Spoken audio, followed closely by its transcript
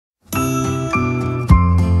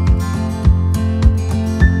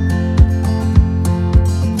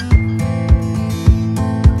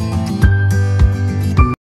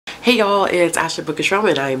Hey y'all, it's Ashley Bookish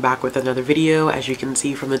and I am back with another video. As you can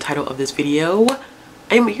see from the title of this video,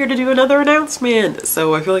 I'm here to do another announcement.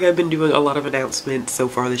 So I feel like I've been doing a lot of announcements so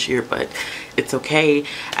far this year, but it's okay.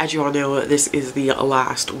 As you all know, this is the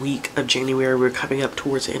last week of January. We're coming up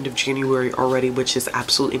towards the end of January already, which is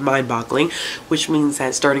absolutely mind-boggling, which means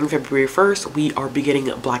that starting February 1st, we are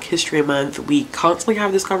beginning Black History Month. We constantly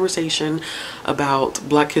have this conversation about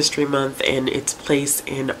Black History Month and its place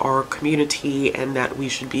in our community, and that we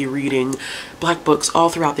should be reading Black books all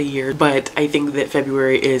throughout the year. But I think that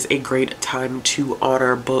February is a great time to honor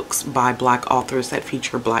books by Black authors that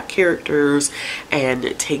feature Black characters and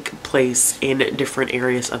take place in different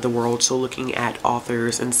areas of the world. So looking at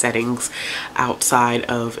authors and settings outside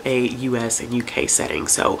of a US and UK setting.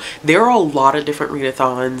 So there are a lot of different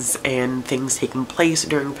readathons and things taking place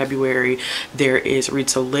during February. There is Read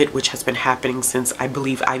So Lit, which has been happening since I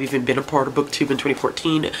believe I've even been a part of BookTube in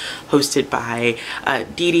 2014, hosted by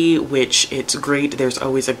Nnedi, which it's great. There's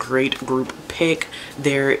always a great group pick.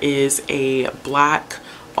 There is a Black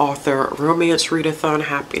author romance readathon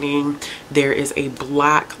happening. There is a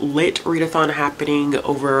Black lit readathon happening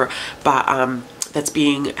over by that's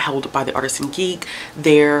being held by the Artisan Geek.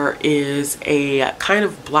 There is a kind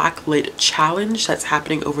of Black lit challenge that's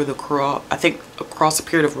happening over the across a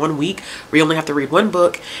period of 1 week. We only have to read one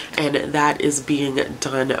book, and that is being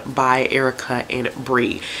done by Erica and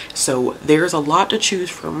Bree. So there's a lot to choose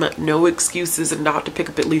from. No excuses not to pick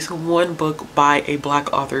up at least one book by a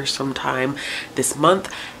Black author sometime this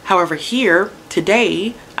month. However, here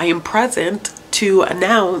today I am present to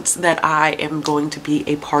announce that I am going to be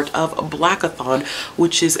a part of Blackathon,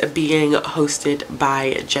 which is being hosted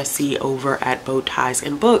by Jesse over at Bowties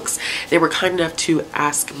and Books. They were kind enough to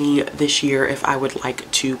ask me this year if I would like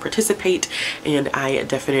to participate, and I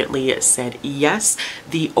definitely said yes.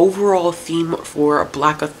 The overall theme for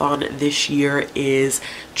Blackathon this year is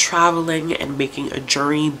traveling and making a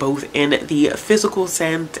journey, both in the physical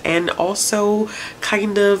sense and also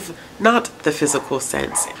kind of not the physical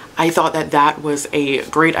sense. I thought that that was a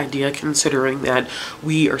great idea, considering that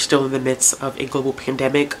we are still in the midst of a global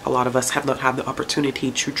pandemic. A lot of us have not had the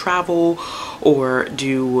opportunity to travel or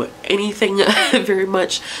do anything very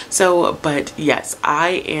much. So, but yes,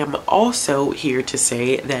 I am also here to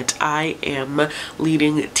say that I am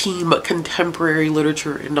leading Team Contemporary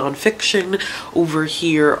Literature and Nonfiction over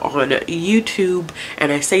here on YouTube.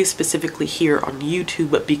 And I say specifically here on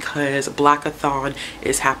YouTube because Blackathon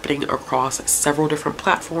is happening across several different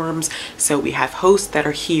platforms. So we have hosts that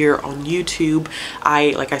are here on YouTube.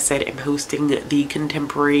 Like I said, am hosting the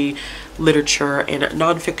Contemporary Literature and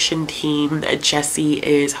Nonfiction team. Jesse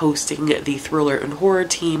is hosting the Thriller and Horror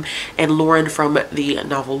team, and Lauren from the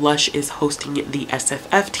Novel Lush is hosting the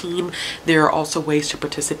SFF team. There are also ways to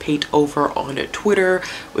participate over on Twitter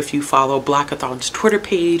if you follow Blackathon's Twitter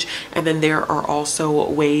page, and then there are also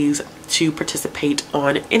ways to participate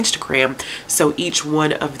on Instagram. So each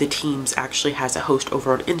one of the teams actually has a host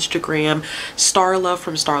over on Instagram. Starla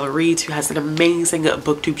from Starla Reads, who has an amazing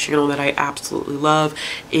booktube channel that I absolutely love,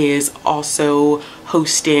 is also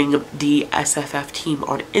hosting the SFF team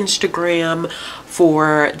on Instagram.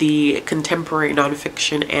 For the Contemporary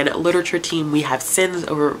Nonfiction and Literature team, we have Sins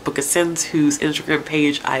over Book of Sins, whose Instagram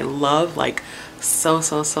page I love, like so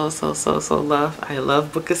love. I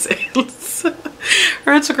love Book of Sins.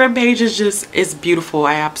 Her Instagram page is beautiful.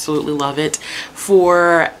 I absolutely love it.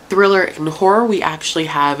 For Thriller and Horror, we actually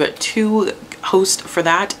have two hosts for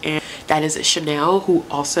that, and that is Chanelle, who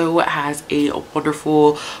also has a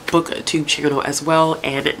wonderful booktube channel as well,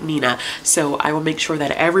 and Nina. So I will make sure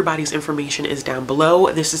that everybody's information is down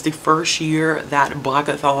below. This is the first year that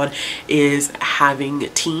Blackathon is having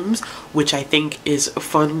teams, which I think is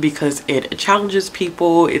fun because it challenges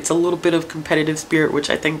people. It's a little bit of competitive spirit, which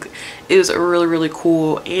I think is really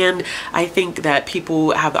cool. And I think that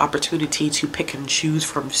people have the opportunity to pick and choose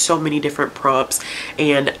from so many different prompts,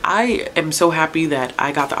 and I am so happy that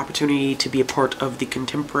I got the opportunity to be a part of the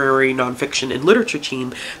Contemporary Nonfiction and Literature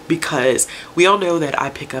team, because we all know that I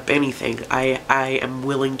pick up anything. I am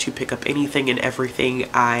willing to pick up anything and everything.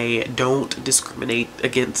 I don't discriminate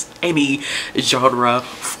against any genre,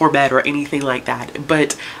 format, or anything like that.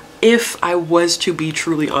 But if I was to be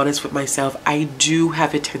truly honest with myself, I do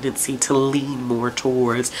have a tendency to lean more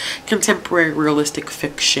towards contemporary realistic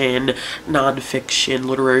fiction, nonfiction,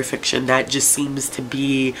 literary fiction. That just seems to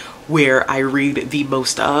be where I read the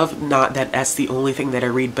most of. Not that that's the only thing that I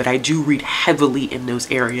read, but I do read heavily in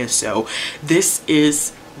those areas. So this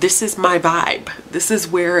is this is my vibe. This is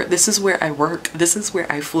where I work. This is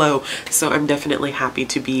where I flow. So I'm definitely happy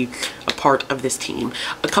to be a part of this team.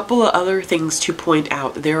 A couple of other things to point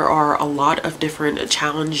out. There are a lot of different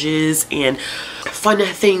challenges and fun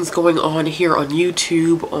things going on here on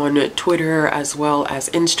YouTube, on Twitter, as well as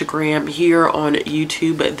Instagram. Here on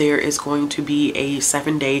YouTube, there is going to be a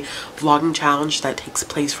 7-day vlogging challenge that takes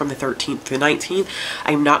place from the 13th to the 19th.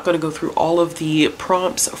 I'm not going to go through all of the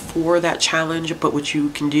prompts for that challenge, but what you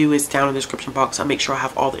can do is down in the description box, I'll make sure I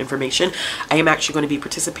have all the information. I am actually going to be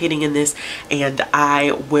participating in this, and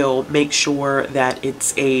I will make sure that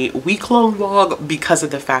it's a week-long vlog because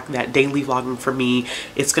of the fact that daily vlogging for me,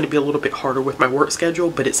 it's going to be a little bit harder with my work schedule,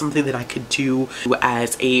 but it's something that I could do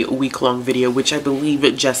as a week-long video, which I believe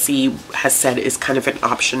Jessie has said is kind of an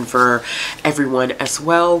option for everyone as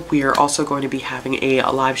well. We are also going to be having a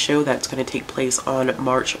live show that's going to take place on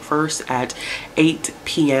March 1st at 8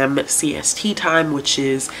 p.m. CST time, which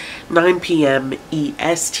is 9 p.m.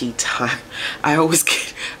 EST time. I always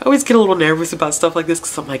get a little nervous about stuff like this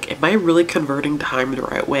because I'm like, am I really converting time the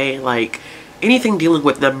right way? Like, anything dealing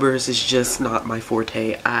with numbers is just not my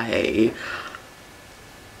forte.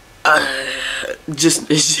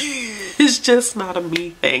 It's just not a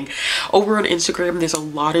me thing. Over on Instagram, there's a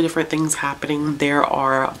lot of different things happening. There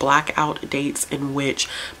are blackout dates in which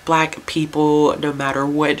Black people, no matter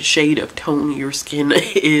what shade of tone your skin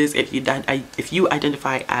is, if you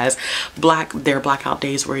identify as Black, there are blackout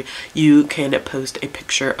days where you can post a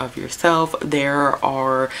picture of yourself. There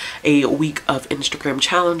are a week of Instagram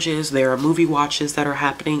challenges. There are movie watches that are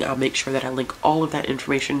happening. I'll make sure that I link all of that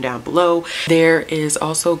information down below. There is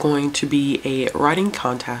also going to be a writing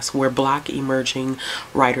contest where Black emerging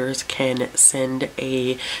writers can send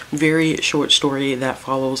a very short story that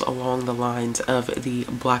follows along the lines of the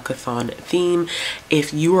Blackathon theme.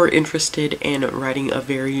 If you are interested in writing a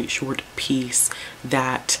very short piece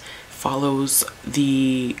that follows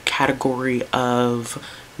the category of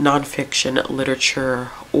nonfiction, literature,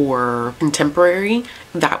 or contemporary,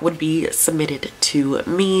 that would be submitted to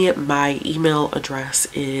me. My email address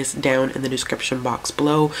is down in the description box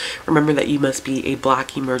below. Remember that you must be a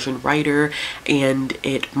Black immersion writer and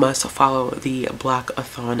it must follow the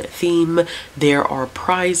Blackathon theme. There are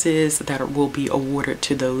prizes that will be awarded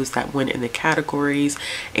to those that win in the categories,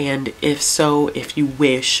 and if you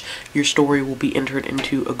wish, your story will be entered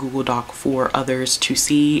into a Google Doc for others to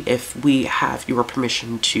see if we have your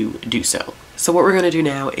permission to do so. So what we're going to do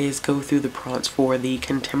now is go through the prompts for the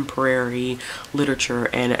contemporary literature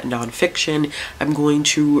and nonfiction. I'm going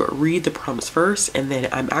to read the prompts first, and then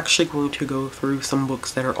I'm actually going to go through some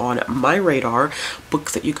books that are on my radar,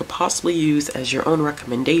 books that you could possibly use as your own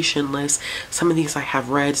recommendation list. Some of these I have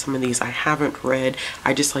read, some of these I haven't read.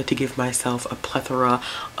 I just like to give myself a plethora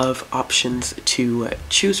of options to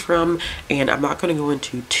choose from, and I'm not going to go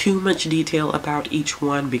into too much detail about each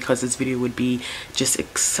one because this video would be just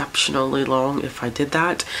exceptionally long if I did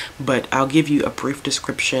that, but I'll give you a brief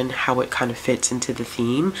description how it kind of fits into the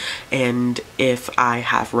theme and if I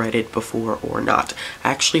have read it before or not.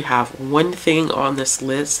 I actually have one thing on this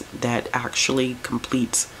list that actually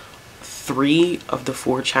completes 3 of the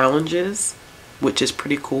 4 challenges, which is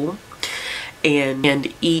pretty cool.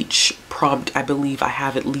 And each prompt, I believe I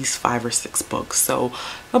have at least 5 or 6 books, so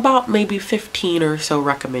about maybe 15 or so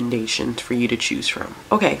recommendations for you to choose from.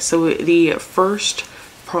 Okay, so the first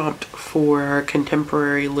prompt for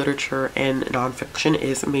contemporary literature and nonfiction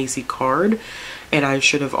is Maisy Card, and I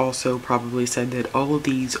should have also probably said that all of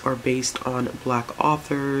these are based on Black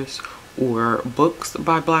authors or books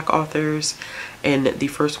by Black authors. And the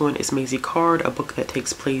first one is Maisy Card, a book that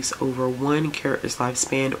takes place over one character's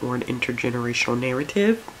lifespan or an intergenerational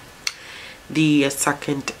narrative. The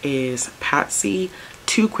second is Patsy.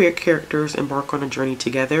 2 queer characters embark on a journey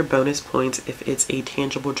together. Bonus points if it's a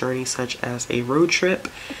tangible journey such as a road trip.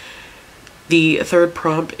 The third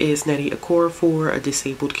prompt is Nnedi Okorafor, a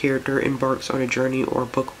disabled character embarks on a journey or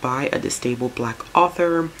book by a disabled Black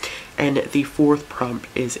author. And the fourth prompt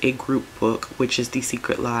is a group book, which is The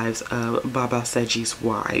Secret Lives of Segi's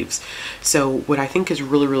Wives. So what I think is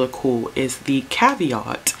really, really cool is the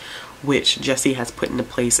caveat which Jessie has put into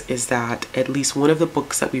place is that at least one of the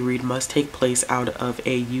books that we read must take place out of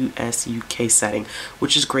a US-UK setting,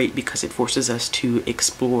 which is great because it forces us to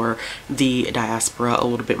explore the diaspora a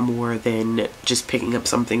little bit more than just picking up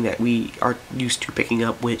something that we are used to picking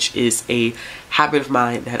up, which is a habit of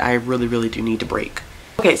mine that I really, really do need to break.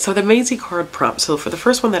 Okay, so the Maisy Card prompt. So for the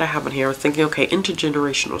first one that I have on here, I was thinking, okay,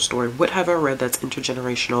 intergenerational story. What have I read that's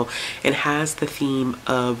intergenerational and has the theme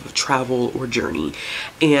of travel or journey?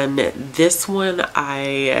 And this one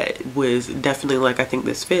I was definitely like, I think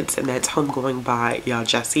this fits, and that's Homegoing by Ya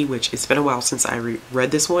Jessie, which it's been a while since I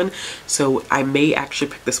read this one. So I may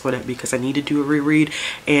actually pick this one up because I need to do a reread,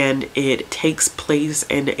 and it takes place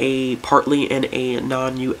in partly in a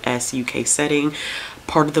non-US UK setting.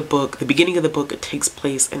 Part of the book, the beginning of the book, it takes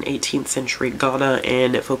place in 18th century Ghana,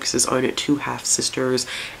 and it focuses on two half sisters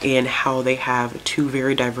and how they have two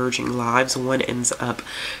very diverging lives. One ends up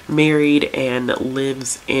married and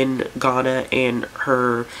lives in Ghana, and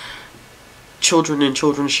her children and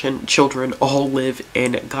children's children all live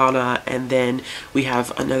in Ghana. And then we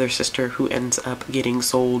have another sister who ends up getting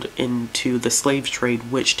sold into the slave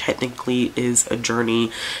trade, which technically is a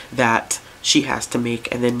journey that she has to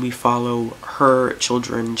make, and then we follow her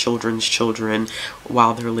children's children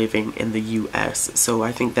while they're living in the US. So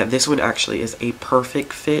I think that this one actually is a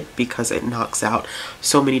perfect fit because it knocks out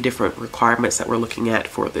so many different requirements that we're looking at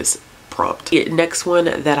for this prompt. The next one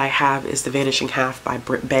that I have is The Vanishing Half by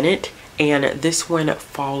Britt Bennett, and this one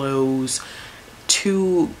follows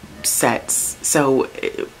two sets, so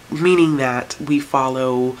meaning that we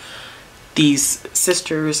follow these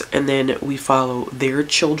sisters and then we follow their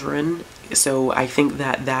children. So I think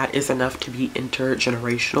that that is enough to be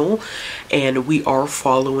intergenerational, and we are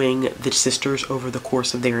following the sisters over the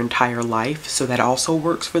course of their entire life, so that also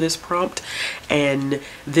works for this prompt. And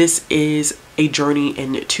this is a journey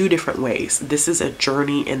in two different ways. This is a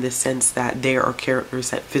journey in the sense that there are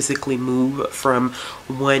characters that physically move from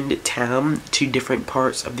one town to different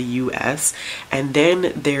parts of the US, and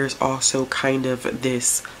then there's also kind of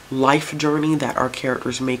this life journey that our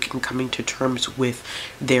characters make in coming to terms with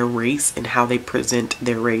their race and how they present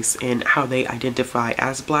their race and how they identify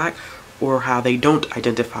as Black or how they don't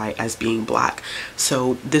identify as being Black.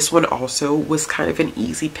 So this one also was kind of an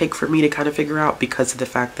easy pick for me to kind of figure out because of the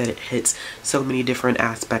fact that it hits so many different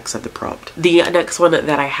aspects of the prompt. The next one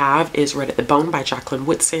that I have is Red at the Bone by Jacqueline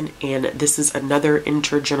Whitson, and this is another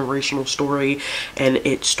intergenerational story, and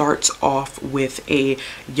it starts off with a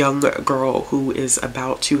young girl who is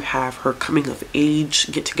about to have her coming of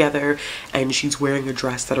age get together, and she's wearing a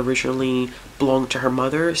dress that originally belonged to her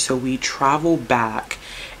mother. So we travel back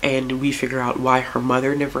and we figure out why her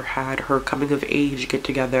mother never had her coming of age get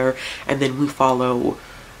together, and then we follow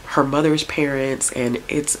her mother's parents, and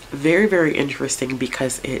it's very, very interesting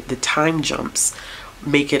because the time jumps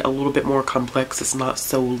make it a little bit more complex. It's not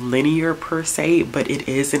so linear per se, but it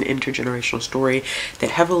is an intergenerational story that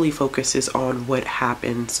heavily focuses on what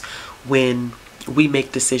happens when we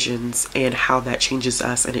make decisions and how that changes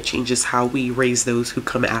us, and it changes how we raise those who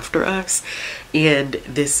come after us. And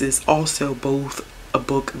this is also both a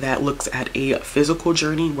book that looks at a physical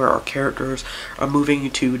journey where our characters are moving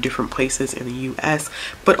to different places in the US,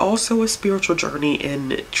 but also a spiritual journey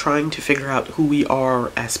in trying to figure out who we are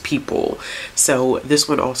as people. So this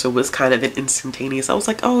one also was kind of an instantaneous, I was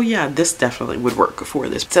like, oh yeah, this definitely would work for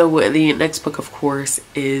this. So the next book, of course,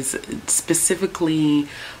 is specifically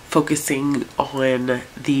focusing on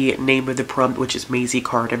the name of the prompt, which is Maisy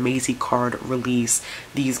Card, and Maisy Card release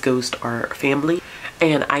These Ghosts Are Family.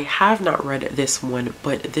 And I have not read this one,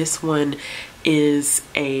 but this one is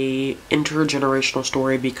a intergenerational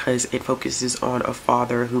story because it focuses on a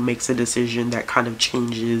father who makes a decision that kind of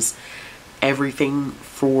changes everything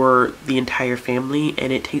for the entire family,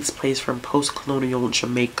 and it takes place from post-colonial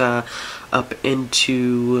Jamaica up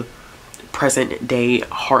into present day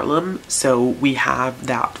Harlem. So we have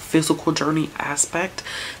that physical journey aspect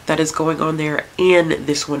that is going on there, and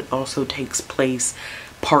this one also takes place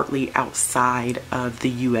partly outside of the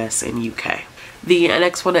US and UK. The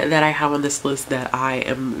next one that I have on this list that I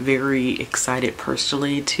am very excited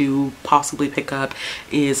personally to possibly pick up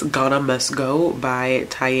is Ghana Must Go by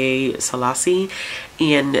Taye Selassie,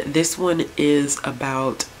 and this one is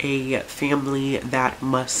about a family that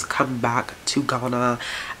must come back to Ghana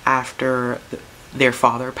after their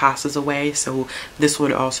father passes away. So this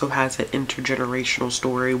one also has an intergenerational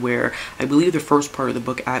story where I believe the first part of the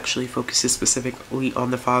book actually focuses specifically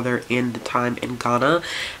on the father and the time in Ghana,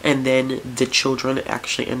 and then the children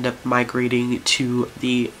actually end up migrating to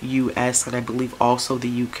the US and I believe also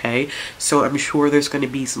the UK. So I'm sure there's going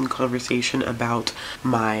to be some conversation about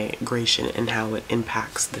migration and how it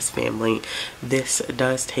impacts this family. This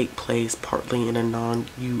does take place partly in a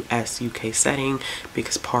non-US UK setting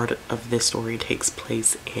because part of this story takes takes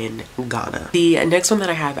place in Ghana. The next one that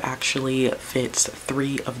I have actually fits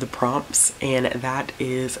 3 of the prompts, and that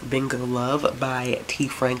is Bingo Love by T.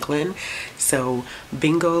 Franklin. So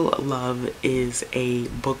Bingo Love is a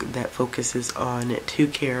book that focuses on 2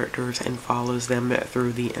 characters and follows them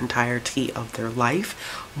through the entirety of their life,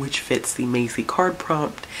 which fits the Maisy Card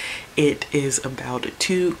prompt. It is about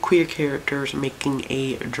 2 queer characters making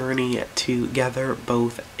a journey together,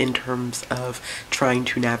 both in terms of trying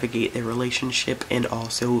to navigate their relationship and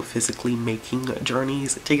also physically making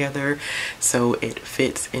journeys together. So it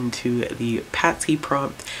fits into the Patsy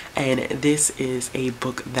prompt, and this is a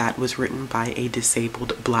book that was written by a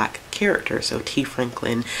disabled Black character. So T.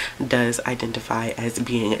 Franklin does identify as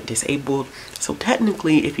being disabled, so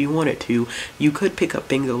technically if you wanted to, you could pick up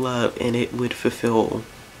Bingo Love and it would fulfill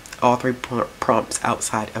all 3 prompts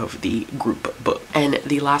outside of the group book. And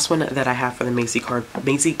the last one that I have for the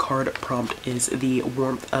Maisy Card prompt is The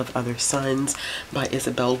Warmth of Other Suns by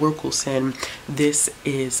Isabel Wilkerson. This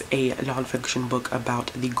is a nonfiction book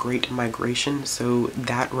about the Great Migration, so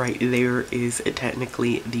that right there is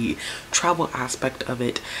technically the travel aspect of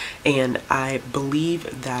it. And I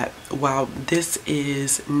believe that while this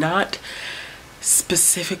is not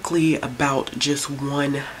specifically about just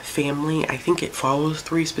one family, I think it follows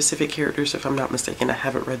 3 specific characters if I'm not mistaken. I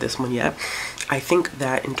haven't read this one yet. I think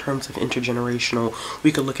that in terms of intergenerational,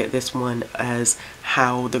 we could look at this one as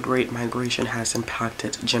how the Great Migration has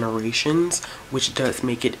impacted generations, which does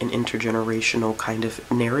make it an intergenerational kind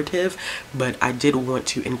of narrative. But I did want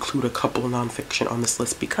to include a couple of nonfiction on this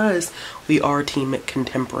list because we are team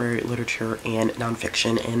contemporary literature and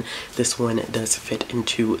nonfiction, and this one does fit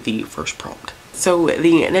into the first prompt. So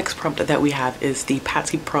the next prompt that we have is the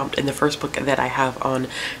Patsy prompt, and the first book that I have on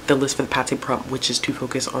the list for the Patsy prompt, which is to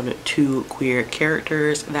focus on 2 queer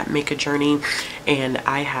characters that make a journey. And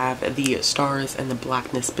I have the stars and the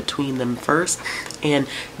blackness between them first. And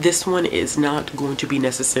this one is not going to be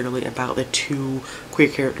necessarily about the 2 queer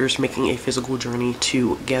characters making a physical journey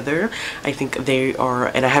together. I think they are,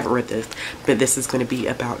 and I haven't read this, but this is going to be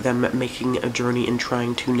about them making a journey and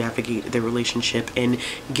trying to navigate their relationship and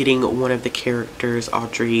getting one of the characters,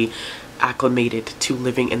 Audrey, acclimated to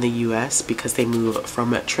living in the US because they move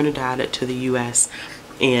from Trinidad to the US.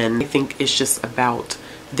 And I think it's just about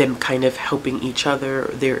them kind of helping each other.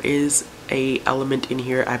 There is a element in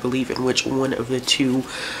here, I believe, in which one of the 2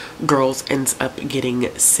 girls ends up getting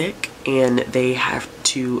sick and they have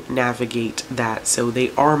to navigate that. So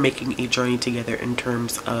they are making a journey together in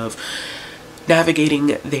terms of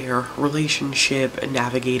navigating their relationship,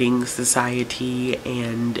 navigating society,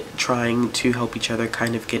 and trying to help each other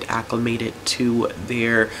kind of get acclimated to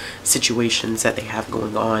their situations that they have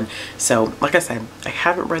going on. So like I said, I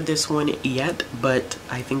haven't read this one yet, but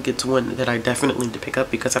I think it's one that I definitely need to pick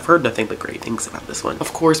up because I've heard nothing but great things about this one.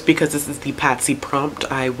 Of course, because this is the Patsy prompt,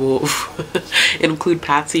 I will include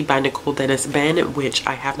Patsy by Nicole Dennis Benn, which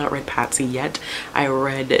I have not read Patsy yet. I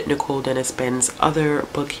read Nicole Dennis Benn's other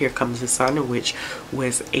book, Here Comes the Sun, which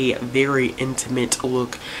was a very intimate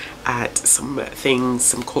look at some things,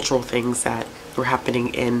 some cultural things that were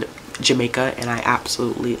happening in Jamaica, and I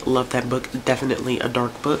absolutely love that book. Definitely a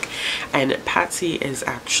dark book. And Patsy is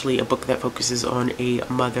actually a book that focuses on a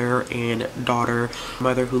mother and daughter,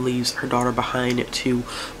 mother who leaves her daughter behind to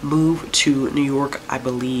move to New York, I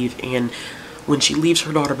believe. And when she leaves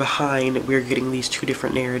her daughter behind, we're getting these 2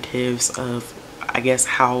 different narratives of, I guess,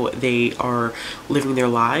 how they are living their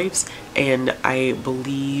lives. And I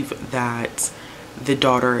believe that the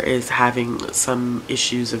daughter is having some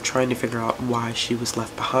issues of trying to figure out why she was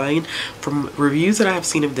left behind. From reviews that I have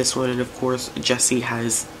seen of this one, and of course Jesse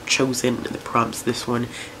has chosen the prompts, this one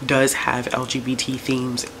does have LGBT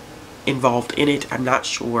themes involved in it. I'm not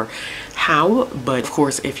sure how, but of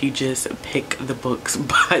course if you just pick the books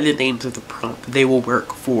by the names of the prompt, they will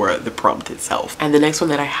work for the prompt itself. And the next one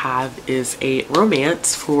that I have is a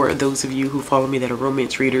romance for those of you who follow me that are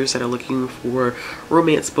romance readers that are looking for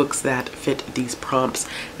romance books that fit these prompts.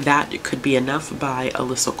 That Could Be Enough by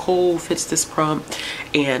Alyssa Cole fits this prompt,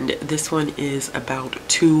 and this one is about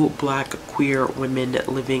 2 Black queer women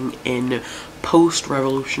living in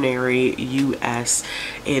post-revolutionary US.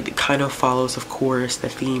 It kind of follows, of course, the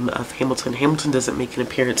theme of Hamilton. Hamilton doesn't make an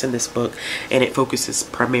appearance in this book, and it focuses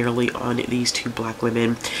primarily on these 2 Black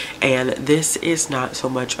women. And this is not so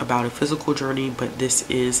much about a physical journey, but this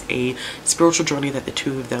is a spiritual journey that the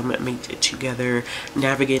 2 of them make together,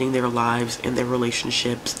 navigating their lives and their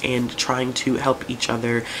relationships and trying to help each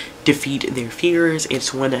other defeat their fears.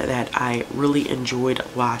 It's one that I really enjoyed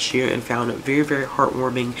last year and found very, very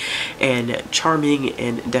heartwarming and charming,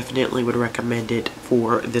 and definitely would recommend it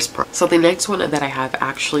for this project. So the next one that I have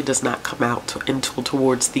actually does not come out until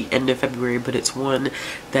towards the end of February, but it's one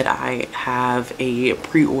that I have a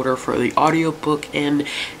pre-order for the audiobook in,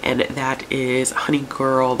 and that is Honey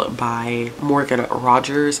Girl by Morgan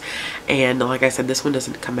Rogers. And like I said, this one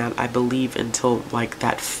doesn't come out, I believe, until like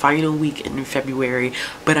that final week in February,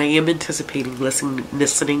 but I am anticipating listening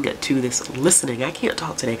to this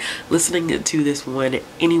one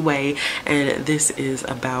anyway. And this is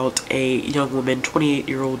about a young woman,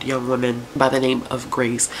 28-year-old young woman by the name of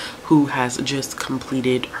Grace, who has just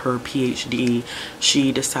completed her PhD.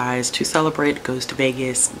 She decides to celebrate, goes to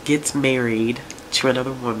Vegas, gets married to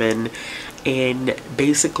another woman, and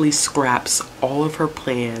basically scraps all of her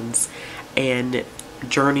plans and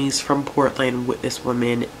journeys from Portland with this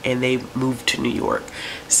woman, and they moved to New York.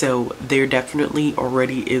 So there definitely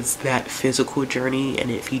already is that physical journey, and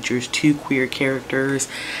it features 2 queer characters,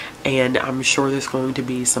 and I'm sure there's going to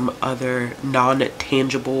be some other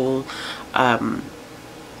non-tangible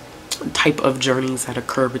type of journeys that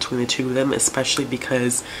occur between the 2 of them, especially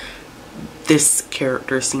because this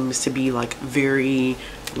character seems to be like very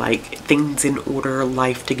like things in order,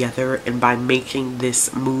 life together, and by making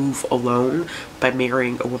this move alone, by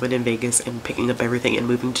marrying a woman in Vegas and picking up everything and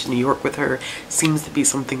moving to New York with her, seems to be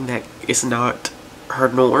something that is not her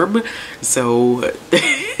norm. So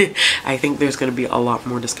I think there's going to be a lot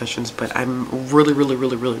more discussions, but I'm really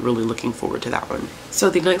looking forward to that one. So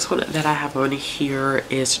the next one that I have on here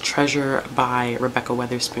is Treasure by Rebecca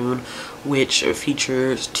Weatherspoon, which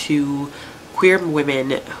features 2 queer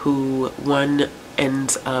women who, one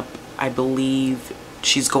ends up, I believe,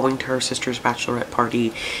 she's going to her sister's bachelorette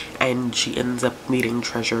party, and she ends up meeting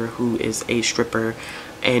Treasure, who is a stripper,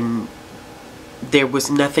 and there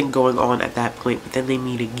was nothing going on at that point, but then they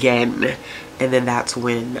meet again, and then that's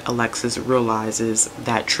when Alexis realizes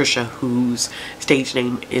that Trisha, whose stage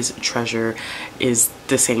name is Treasure, is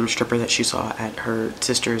the same stripper that she saw at her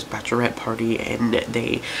sister's bachelorette party, and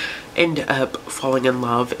they end up falling in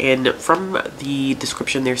love. And from the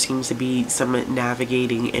description, there seems to be some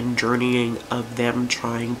navigating and journeying of them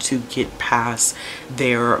trying to get past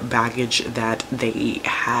their baggage that they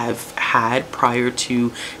have had prior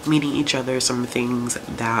to meeting each other, some things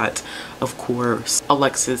that of course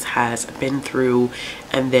Alexis has been through,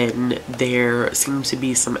 and then there seems to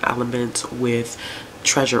be some elements with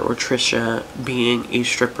Treasure or Trisha being a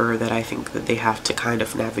stripper that I think that they have to kind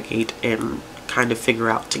of navigate and kind of figure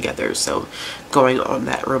out together. So going on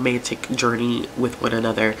that romantic journey with one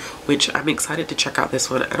another, which I'm excited to check out this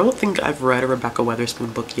one. I don't think I've read a Rebecca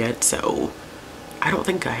Weatherspoon book yet, so I don't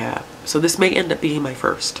think I have. So this may end up being my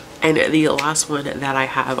first. And the last one that I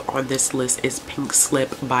have on this list is Pink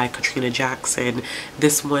Slip by Katrina Jackson.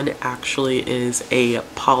 This one actually is a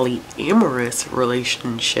polyamorous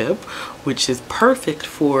relationship, which is perfect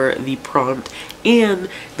for the prompt, and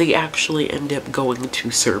they actually end up going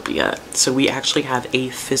to Serbia. So we actually have a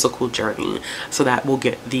physical journey, so that will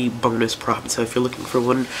get the bonus prompt. So if you're looking for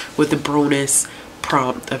one with the bonus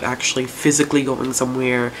prompt of actually physically going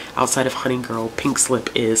somewhere outside of Honey Girl, Pink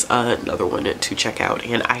Slip is another one to check out.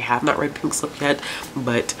 And I have not read Pink Slip yet,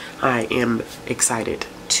 but I am excited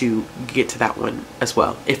to get to that one as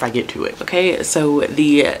well if I get to it. Okay, so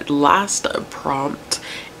the last prompt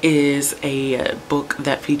is a book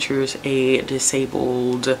that features a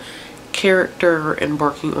disabled character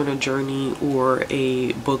embarking on a journey, or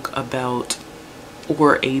a book about,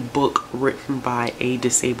 or a book written by a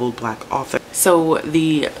disabled Black author. So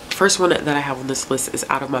the first one that I have on this list is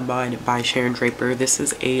Out of My Mind by Sharon Draper. This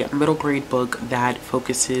is a middle grade book that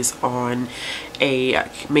focuses on a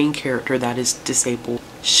main character that is disabled.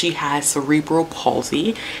 She has cerebral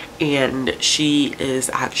palsy, and she is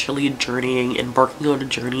actually journeying, embarking on a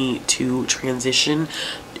journey to transition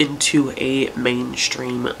into a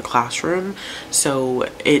mainstream classroom. So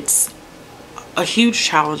it's a huge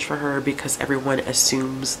challenge for her because everyone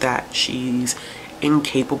assumes that she's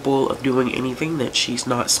incapable of doing anything, that she's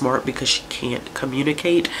not smart because she can't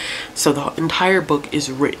communicate. So the entire book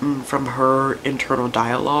is written from her internal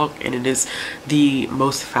dialogue, and it is the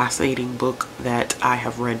most fascinating book that I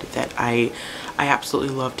have read. That I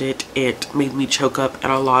absolutely loved it. It made me choke up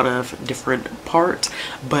at a lot of different parts,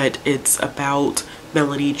 but it's about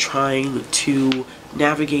Melody trying to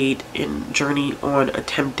navigate and journey on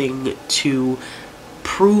attempting to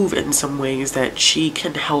prove in some ways that she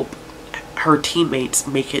can help her teammates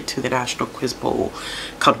make it to the National Quiz Bowl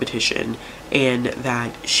competition, and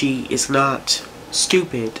that she is not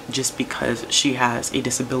stupid just because she has a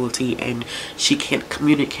disability and she can't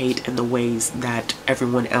communicate in the ways that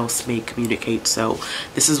everyone else may communicate. So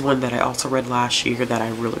this is one that I also read last year that I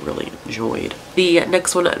really enjoyed. The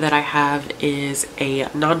next one that I have is a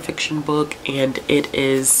nonfiction book, and it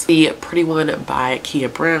is The Pretty One by Kia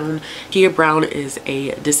Brown. Kia Brown is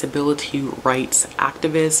a disability rights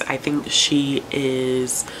activist. I think she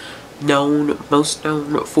is most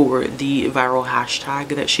known for the viral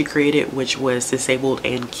hashtag that she created, which was disabled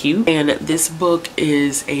and cute. And this book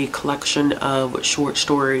is a collection of short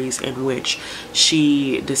stories in which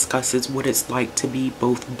she discusses what it's like to be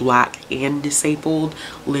both Black and disabled,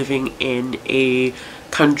 living in a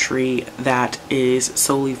country that is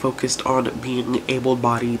solely focused on being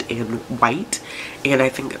able-bodied and white. And I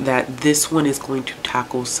think that this one is going to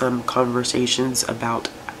tackle some conversations about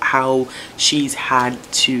how she's had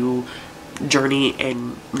to journey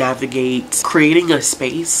and navigate creating a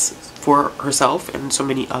space for herself and so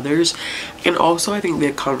many others. And also I think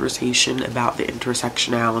the conversation about the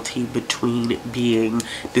intersectionality between being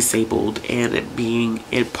disabled and being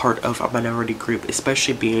a part of a minority group,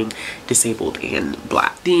 especially being disabled and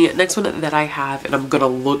Black. The next one that I have, and I'm gonna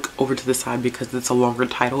look over to the side because it's a longer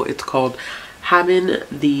title, it's called Haben,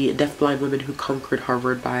 the Deafblind Women Who Conquered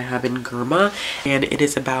Harvard by Haben Girma, and it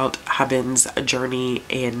is about Haben's journey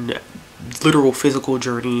in literal physical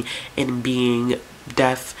journey in being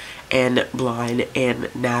deaf and blind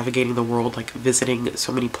and navigating the world, like visiting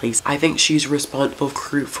so many places. I think she's responsible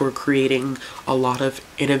for creating a lot of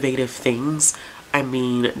innovative things. I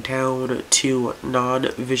mean, down to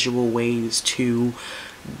non-visual ways to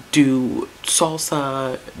do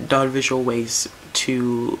salsa, non-visual ways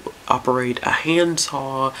to operate a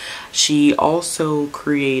handsaw. She also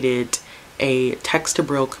created a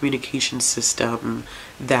text-to-braille communication system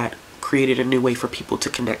that created a new way for people to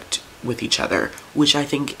connect with each other, which I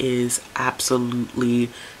think is absolutely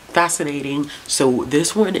fascinating. So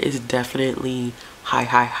this one is definitely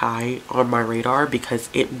high on my radar because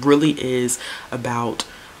it really is about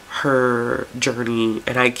her journey,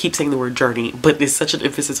 and I keep saying the word journey, but there's such an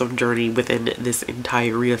emphasis on journey within this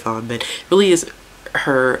entire readathon, but really is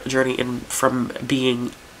her journey from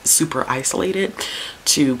being super isolated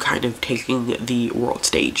to kind of taking the world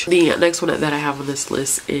stage. The next one that I have on this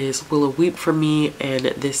list is Willow Weep for Me, and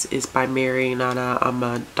this is by Mary Nana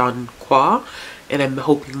Amadankwa, and I'm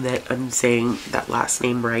hoping that I'm saying that last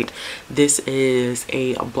name right. This is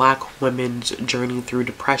a Black woman's journey through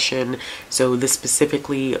depression. So this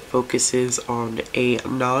specifically focuses on a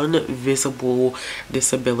non-visible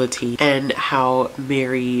disability and how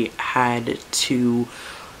Mary had to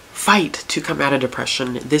fight to come out of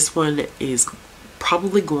depression. This one is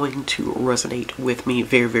probably going to resonate with me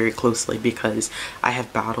very closely because I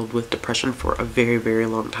have battled with depression for a very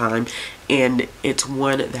long time, and it's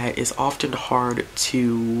one that is often hard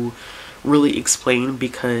to really explain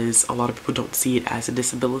because a lot of people don't see it as a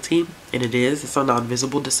disability, and it's a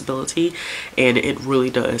non-visible disability, and it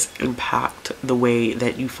really does impact the way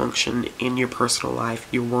that you function in your personal life,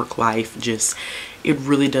 your work life. Just it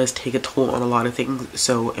really does take a toll on a lot of things.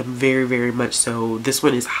 So, and very much so, this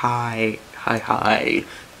one is high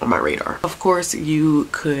on my radar. Of course, you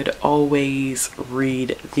could always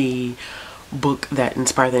read the book that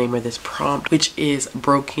inspired the name of this prompt, which is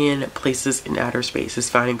Broken Places in Outer Spaces,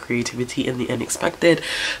 Finding Creativity in the Unexpected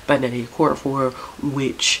by Nnedi Okorafor,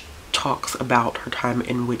 which talks about her time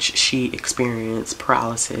in which she experienced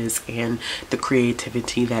paralysis and the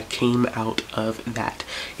creativity that came out of that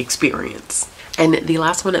experience. And the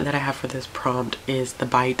last one that I have for this prompt is The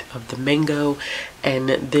Bite of the Mango, and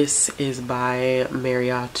this is by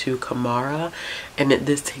Mariatu Kamara, and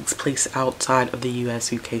this takes place outside of the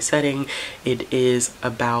US-UK setting. It is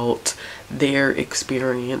about their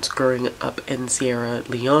experience growing up in Sierra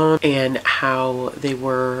Leone and how they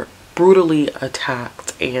were brutally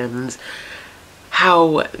attacked and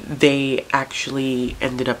how they actually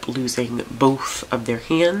ended up losing both of their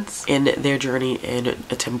hands in their journey in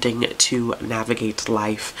attempting to navigate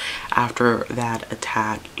life after that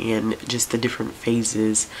attack, and just the different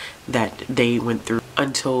phases that they went through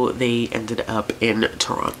until they ended up in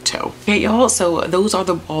Toronto. Okay, y'all, so those are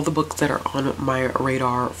all the books that are on my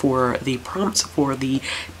radar for the prompts for the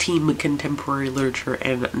Team Contemporary Literature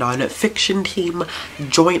and Nonfiction team.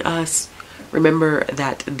 Join us. Remember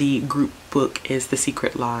that the group book is The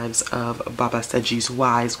Secret Lives of Baba Seji's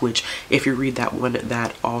Wives, which if you read that one,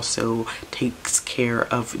 that also takes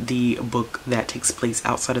care of the book that takes place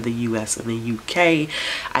outside of the US and the UK.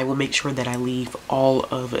 I will make sure that I leave all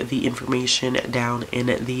of the information down in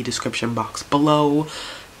the description box below.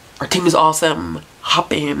 Our team is awesome.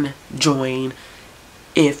 Hop in, join,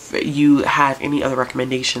 If you have any other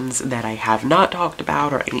recommendations that I have not talked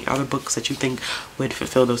about, or any other books that you think would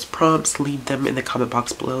fulfill those prompts, leave them in the comment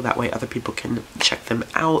box below. That way other people can check them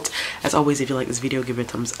out. As always, if you like this video, give it a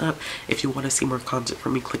thumbs up. If you want to see more content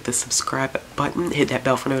from me, click the subscribe button, hit that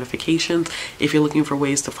bell for notifications. If you're looking for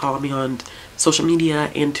ways to follow me on social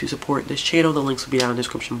media and to support this channel, the links will be down in the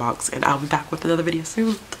description box, and I'll be back with another video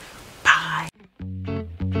soon.